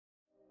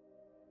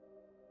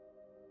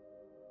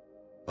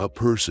A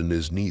person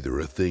is neither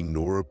a thing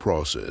nor a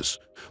process,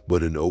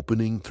 but an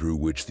opening through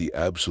which the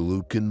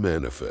absolute can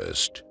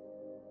manifest.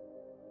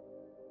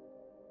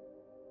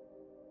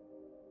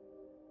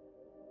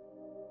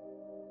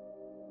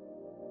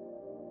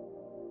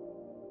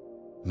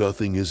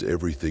 Nothing is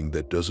everything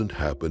that doesn't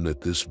happen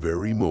at this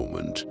very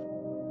moment.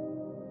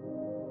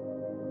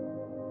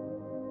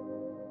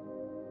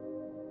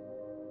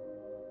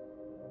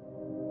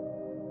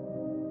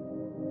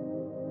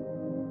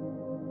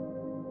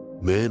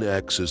 Man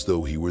acts as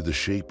though he were the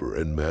shaper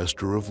and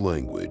master of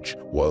language,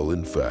 while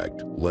in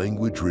fact,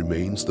 language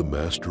remains the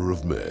master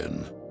of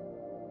man.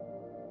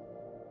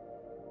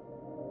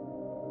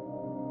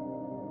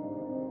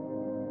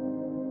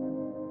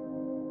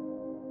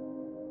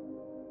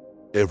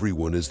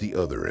 Everyone is the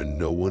other and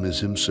no one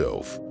is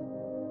himself.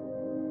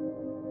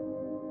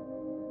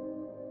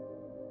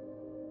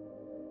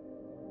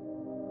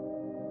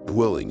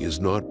 Dwelling is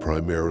not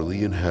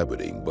primarily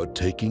inhabiting, but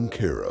taking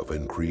care of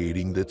and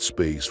creating that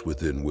space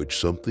within which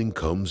something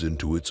comes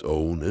into its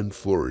own and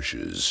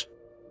flourishes.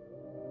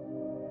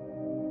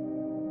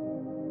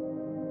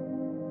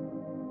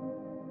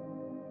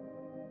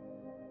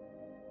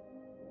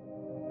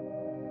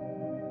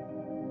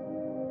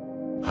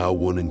 How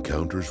one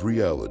encounters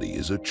reality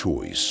is a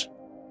choice.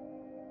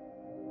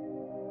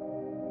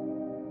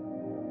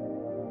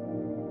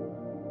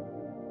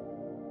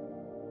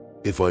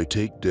 If I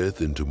take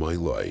death into my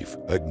life,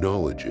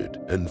 acknowledge it,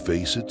 and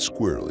face it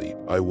squarely,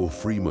 I will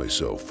free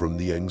myself from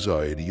the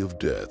anxiety of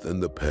death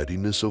and the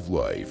pettiness of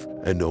life,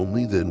 and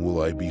only then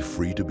will I be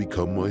free to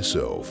become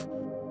myself.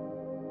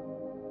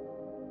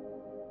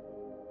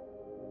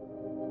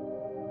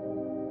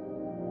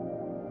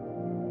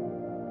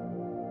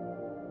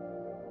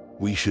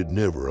 We should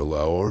never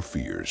allow our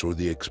fears or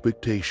the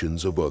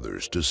expectations of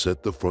others to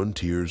set the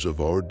frontiers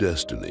of our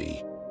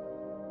destiny.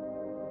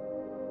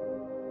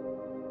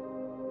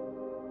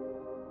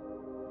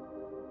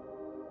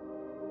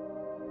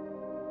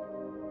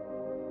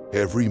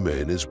 Every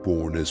man is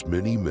born as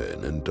many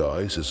men and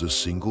dies as a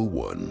single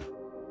one.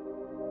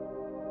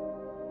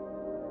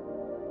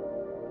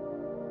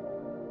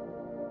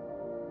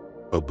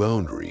 A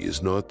boundary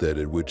is not that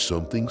at which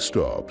something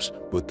stops,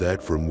 but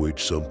that from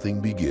which something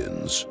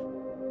begins.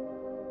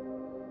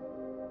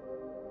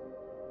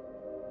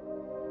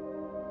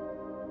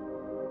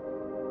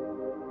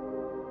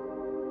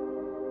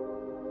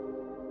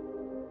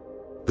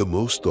 The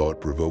most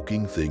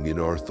thought-provoking thing in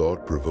our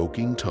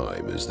thought-provoking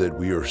time is that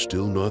we are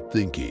still not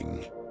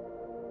thinking.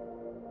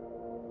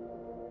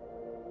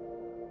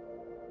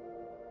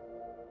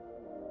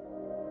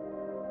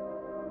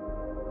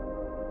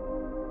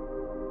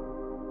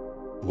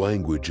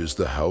 Language is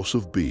the house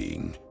of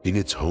being. In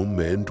its home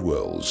man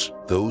dwells.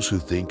 Those who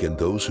think and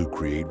those who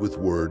create with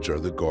words are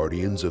the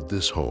guardians of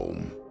this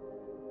home.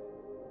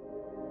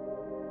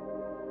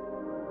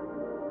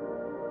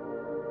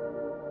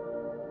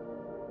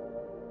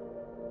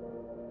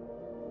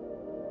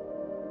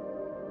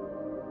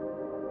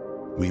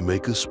 We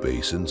make a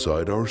space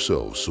inside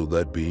ourselves so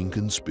that being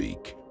can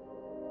speak.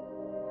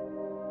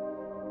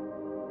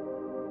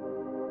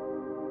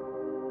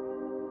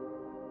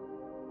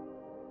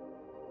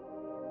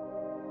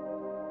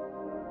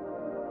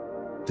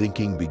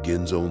 Thinking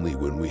begins only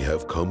when we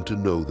have come to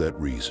know that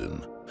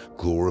reason,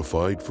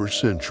 glorified for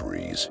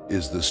centuries,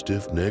 is the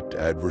stiff-necked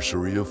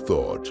adversary of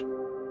thought.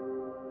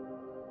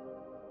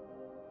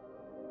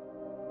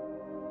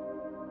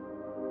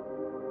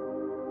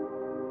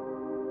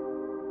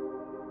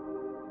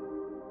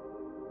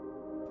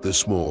 The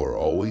small are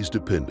always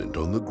dependent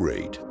on the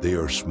great. They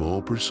are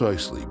small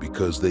precisely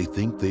because they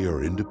think they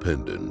are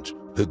independent.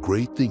 The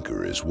great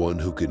thinker is one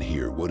who can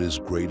hear what is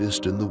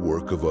greatest in the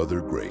work of other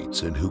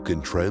greats and who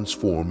can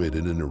transform it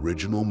in an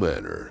original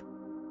manner.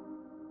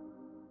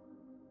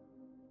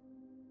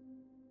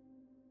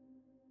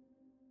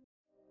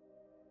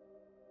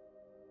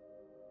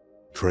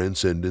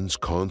 Transcendence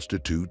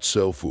constitutes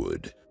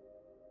selfhood.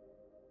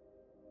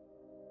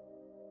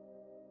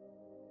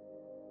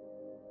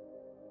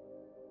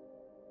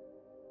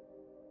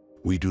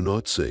 We do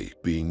not say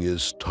being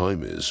is,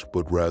 time is,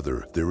 but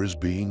rather there is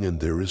being and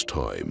there is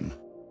time.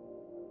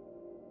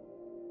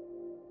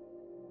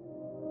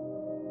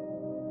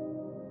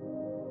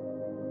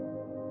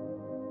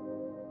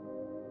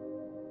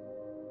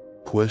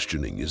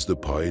 Questioning is the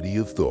piety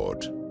of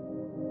thought.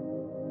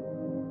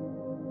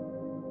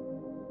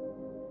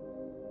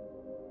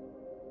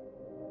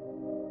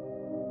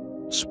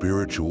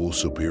 Spiritual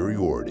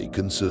superiority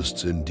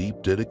consists in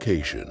deep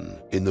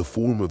dedication, in the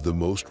form of the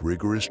most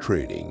rigorous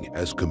training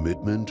as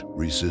commitment,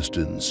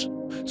 resistance,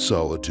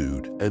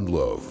 solitude, and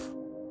love.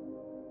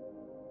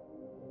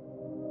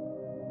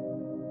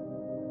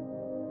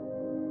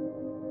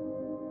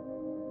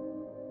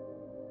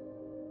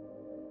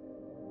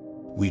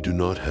 We do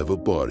not have a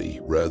body,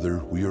 rather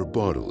we are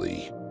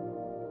bodily.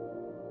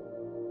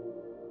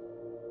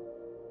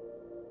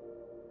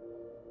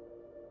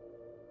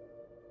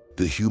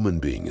 The human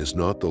being is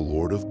not the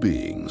Lord of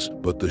beings,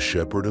 but the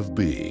shepherd of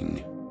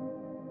being.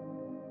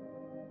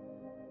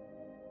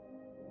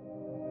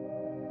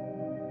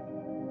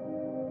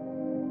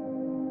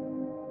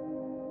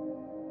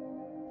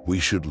 We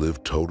should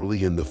live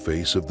totally in the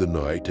face of the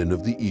night and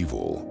of the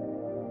evil.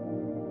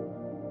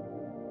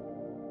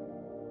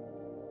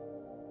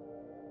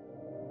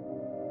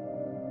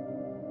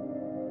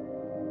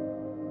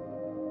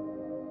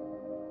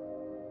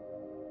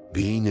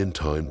 Being and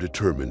time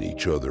determine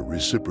each other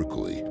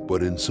reciprocally,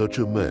 but in such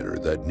a manner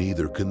that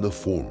neither can the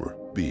former,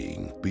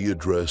 being, be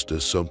addressed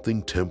as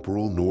something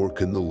temporal, nor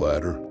can the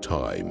latter,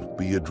 time,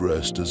 be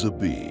addressed as a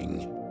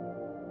being.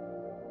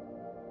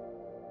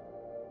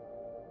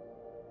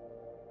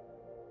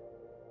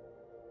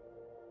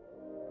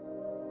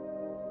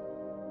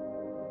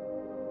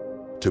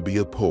 To be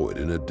a poet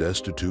in a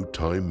destitute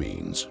time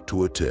means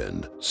to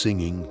attend,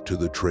 singing, to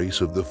the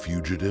trace of the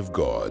fugitive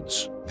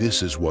gods.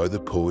 This is why the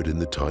poet in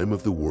the time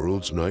of the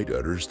world's night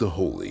utters the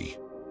holy.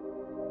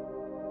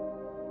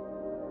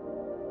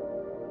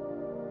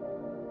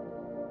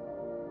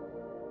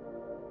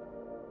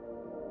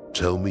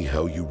 Tell me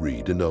how you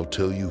read and I'll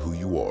tell you who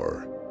you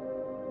are.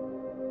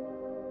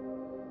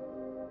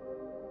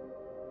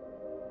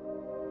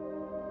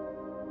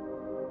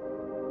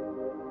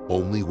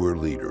 Only where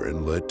leader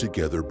and led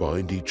together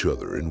bind each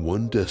other in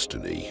one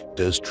destiny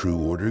does true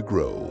order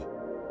grow.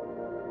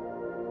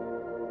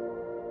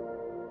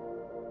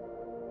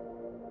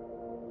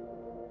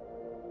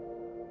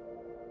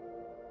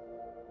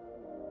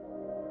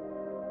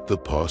 The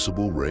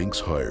possible ranks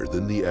higher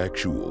than the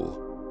actual.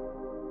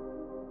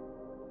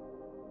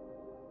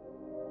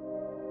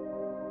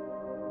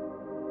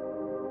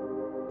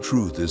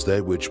 Truth is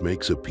that which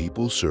makes a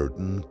people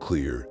certain,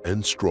 clear,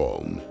 and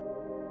strong.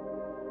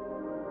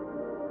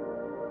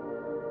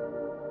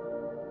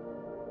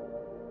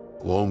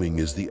 Longing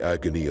is the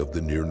agony of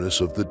the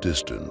nearness of the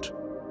distant.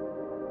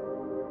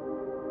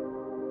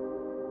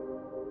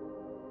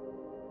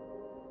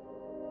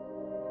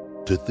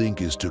 To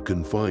think is to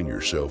confine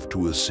yourself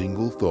to a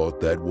single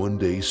thought that one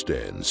day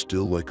stands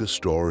still like a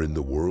star in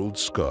the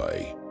world's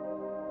sky.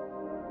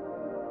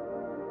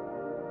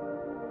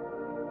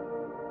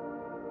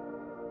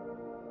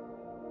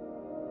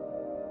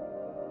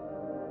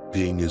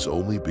 Being is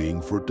only being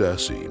for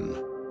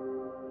Dasein.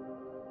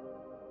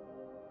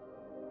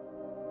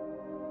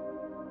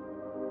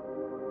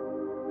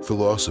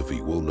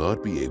 Philosophy will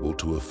not be able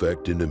to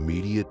effect an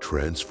immediate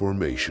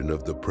transformation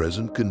of the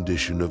present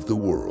condition of the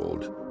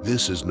world.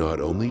 This is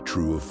not only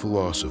true of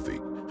philosophy,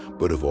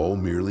 but of all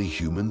merely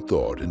human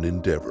thought and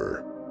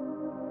endeavor.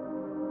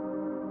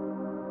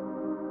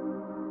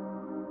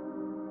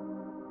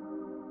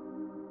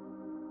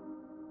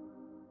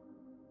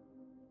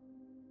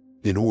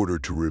 In order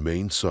to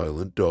remain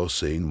silent,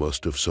 Dasein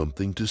must have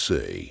something to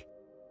say.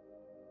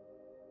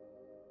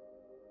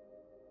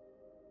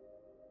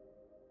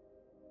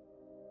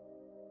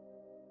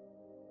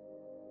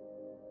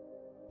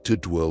 To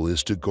dwell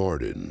is to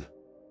garden.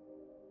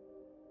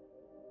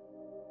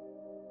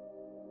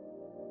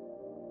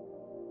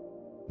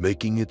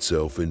 Making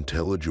itself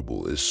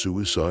intelligible is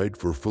suicide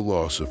for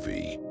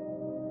philosophy.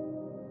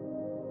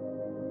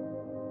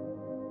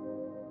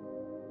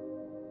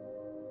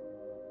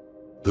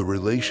 The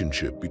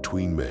relationship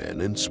between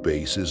man and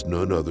space is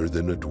none other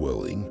than a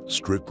dwelling,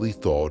 strictly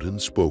thought and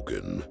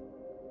spoken.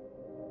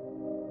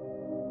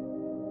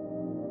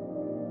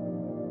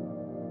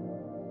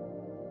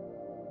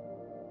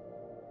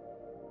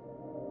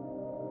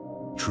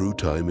 True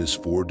time is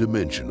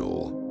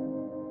four-dimensional.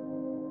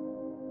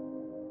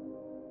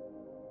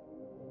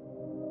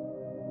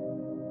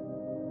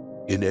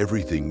 In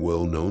everything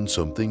well-known,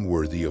 something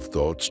worthy of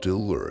thought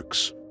still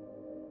lurks.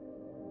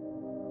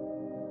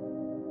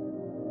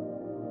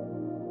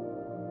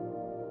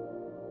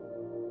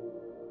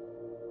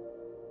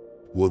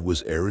 What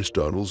was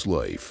Aristotle's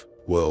life?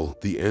 Well,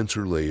 the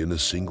answer lay in a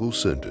single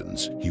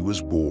sentence. He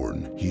was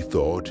born, he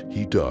thought,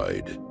 he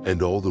died,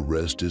 and all the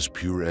rest is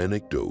pure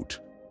anecdote.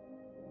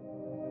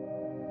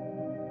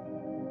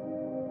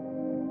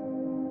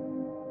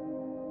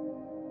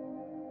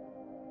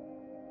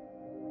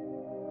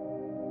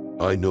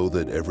 I know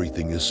that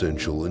everything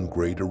essential and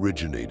great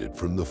originated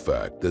from the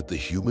fact that the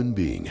human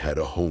being had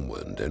a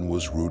homeland and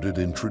was rooted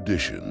in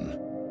tradition.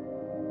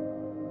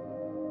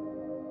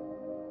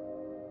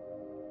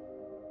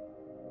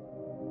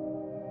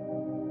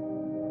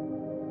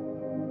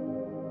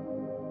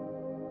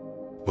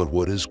 But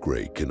what is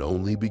great can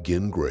only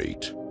begin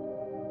great.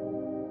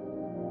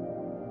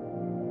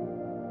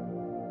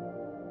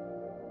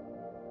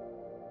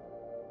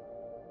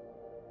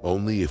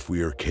 Only if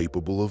we are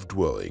capable of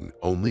dwelling,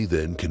 only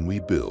then can we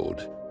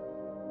build.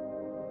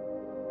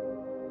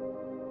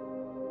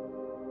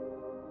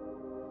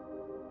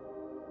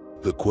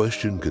 The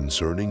question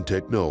concerning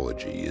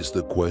technology is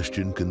the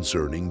question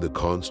concerning the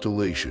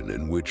constellation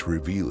in which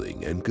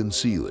revealing and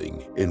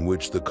concealing, in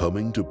which the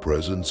coming to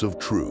presence of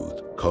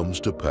truth comes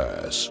to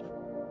pass.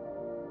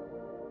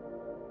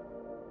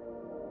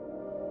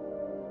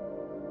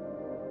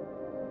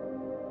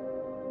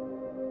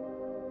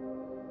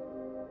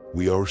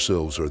 We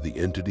ourselves are the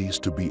entities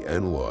to be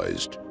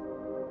analyzed.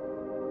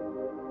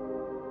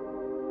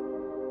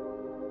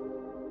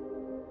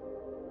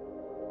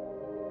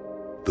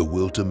 The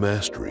will to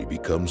mastery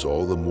becomes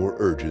all the more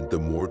urgent the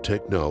more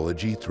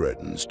technology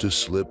threatens to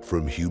slip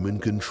from human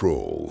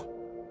control.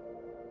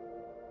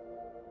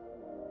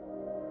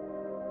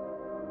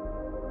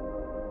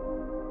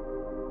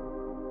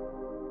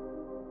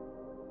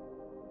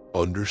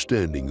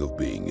 Understanding of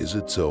being is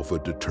itself a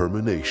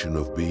determination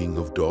of being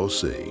of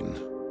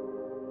Dasein.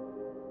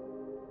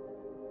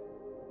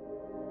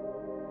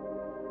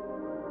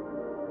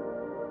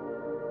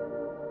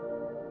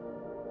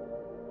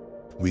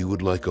 We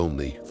would like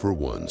only, for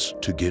once,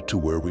 to get to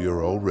where we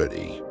are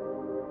already.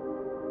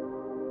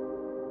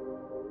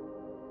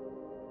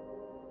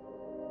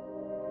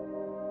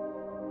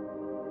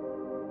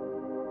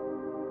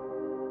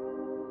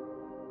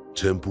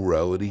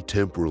 Temporality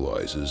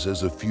temporalizes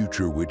as a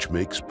future which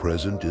makes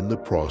present in the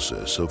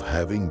process of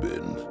having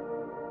been.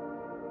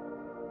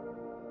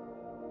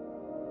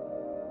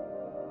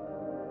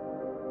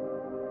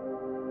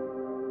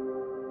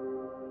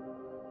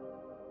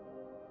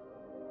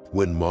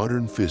 When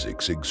modern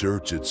physics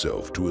exerts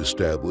itself to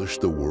establish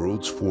the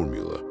world's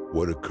formula,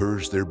 what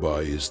occurs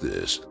thereby is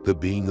this: the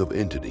being of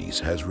entities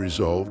has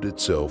resolved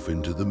itself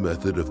into the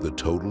method of the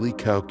totally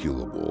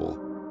calculable.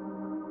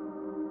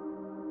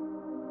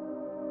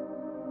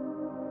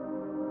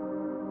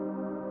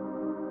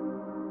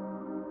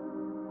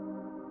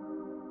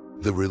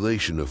 The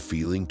relation of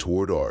feeling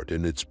toward art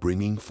and its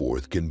bringing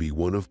forth can be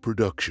one of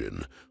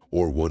production,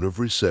 or one of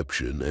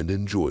reception and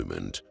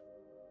enjoyment.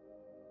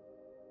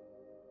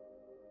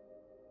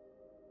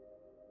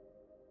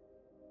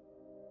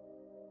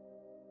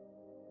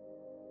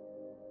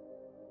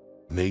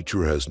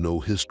 Nature has no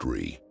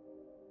history.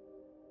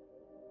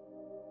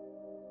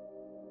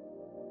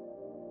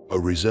 A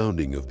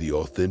resounding of the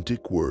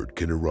authentic word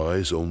can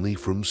arise only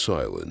from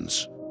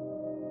silence.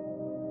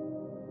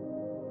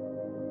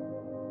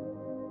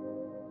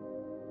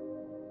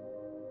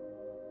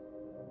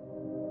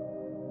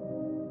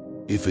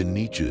 If in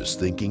Nietzsche's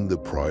thinking the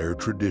prior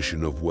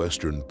tradition of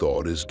Western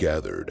thought is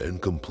gathered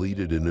and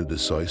completed in a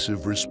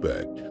decisive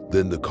respect,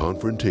 then the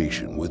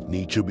confrontation with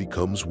Nietzsche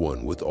becomes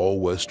one with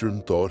all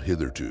Western thought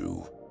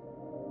hitherto.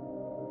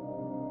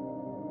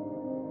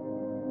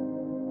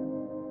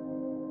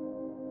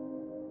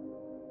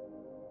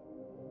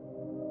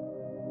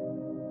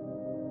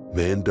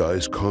 Man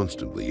dies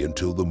constantly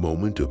until the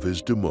moment of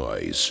his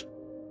demise.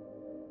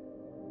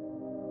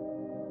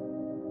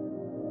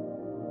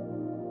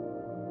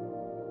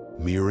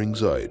 Mere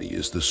anxiety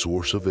is the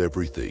source of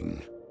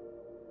everything.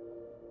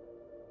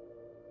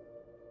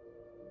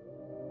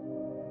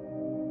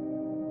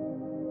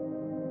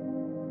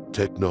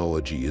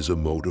 Technology is a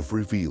mode of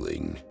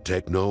revealing.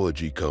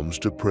 Technology comes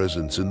to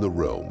presence in the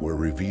realm where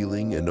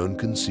revealing and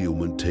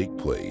unconcealment take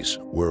place,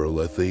 where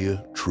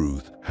aletheia,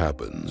 truth,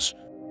 happens.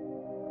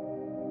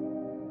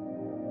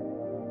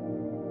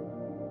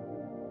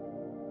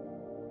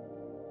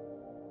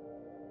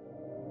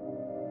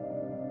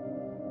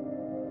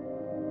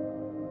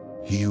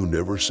 He who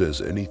never says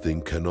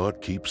anything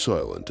cannot keep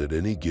silent at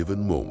any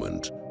given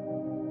moment.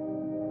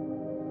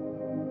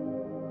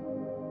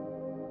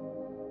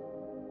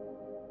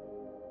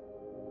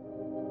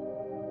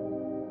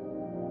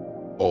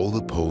 All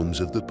the poems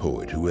of the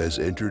poet who has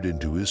entered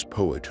into his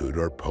poethood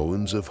are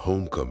poems of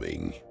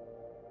homecoming.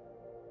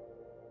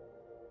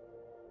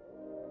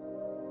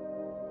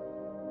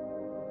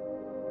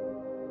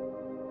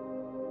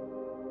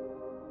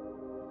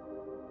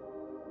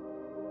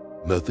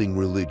 Nothing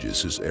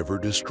religious is ever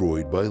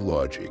destroyed by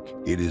logic.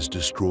 It is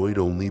destroyed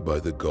only by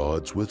the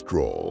God's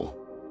withdrawal.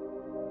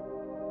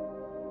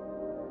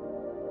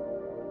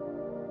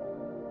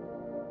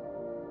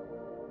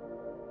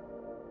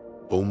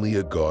 Only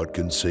a God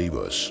can save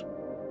us.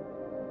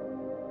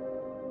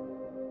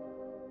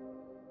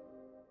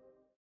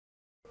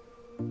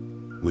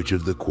 Which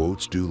of the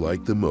quotes do you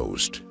like the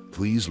most?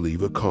 Please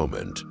leave a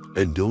comment,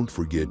 and don't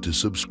forget to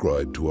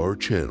subscribe to our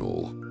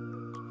channel.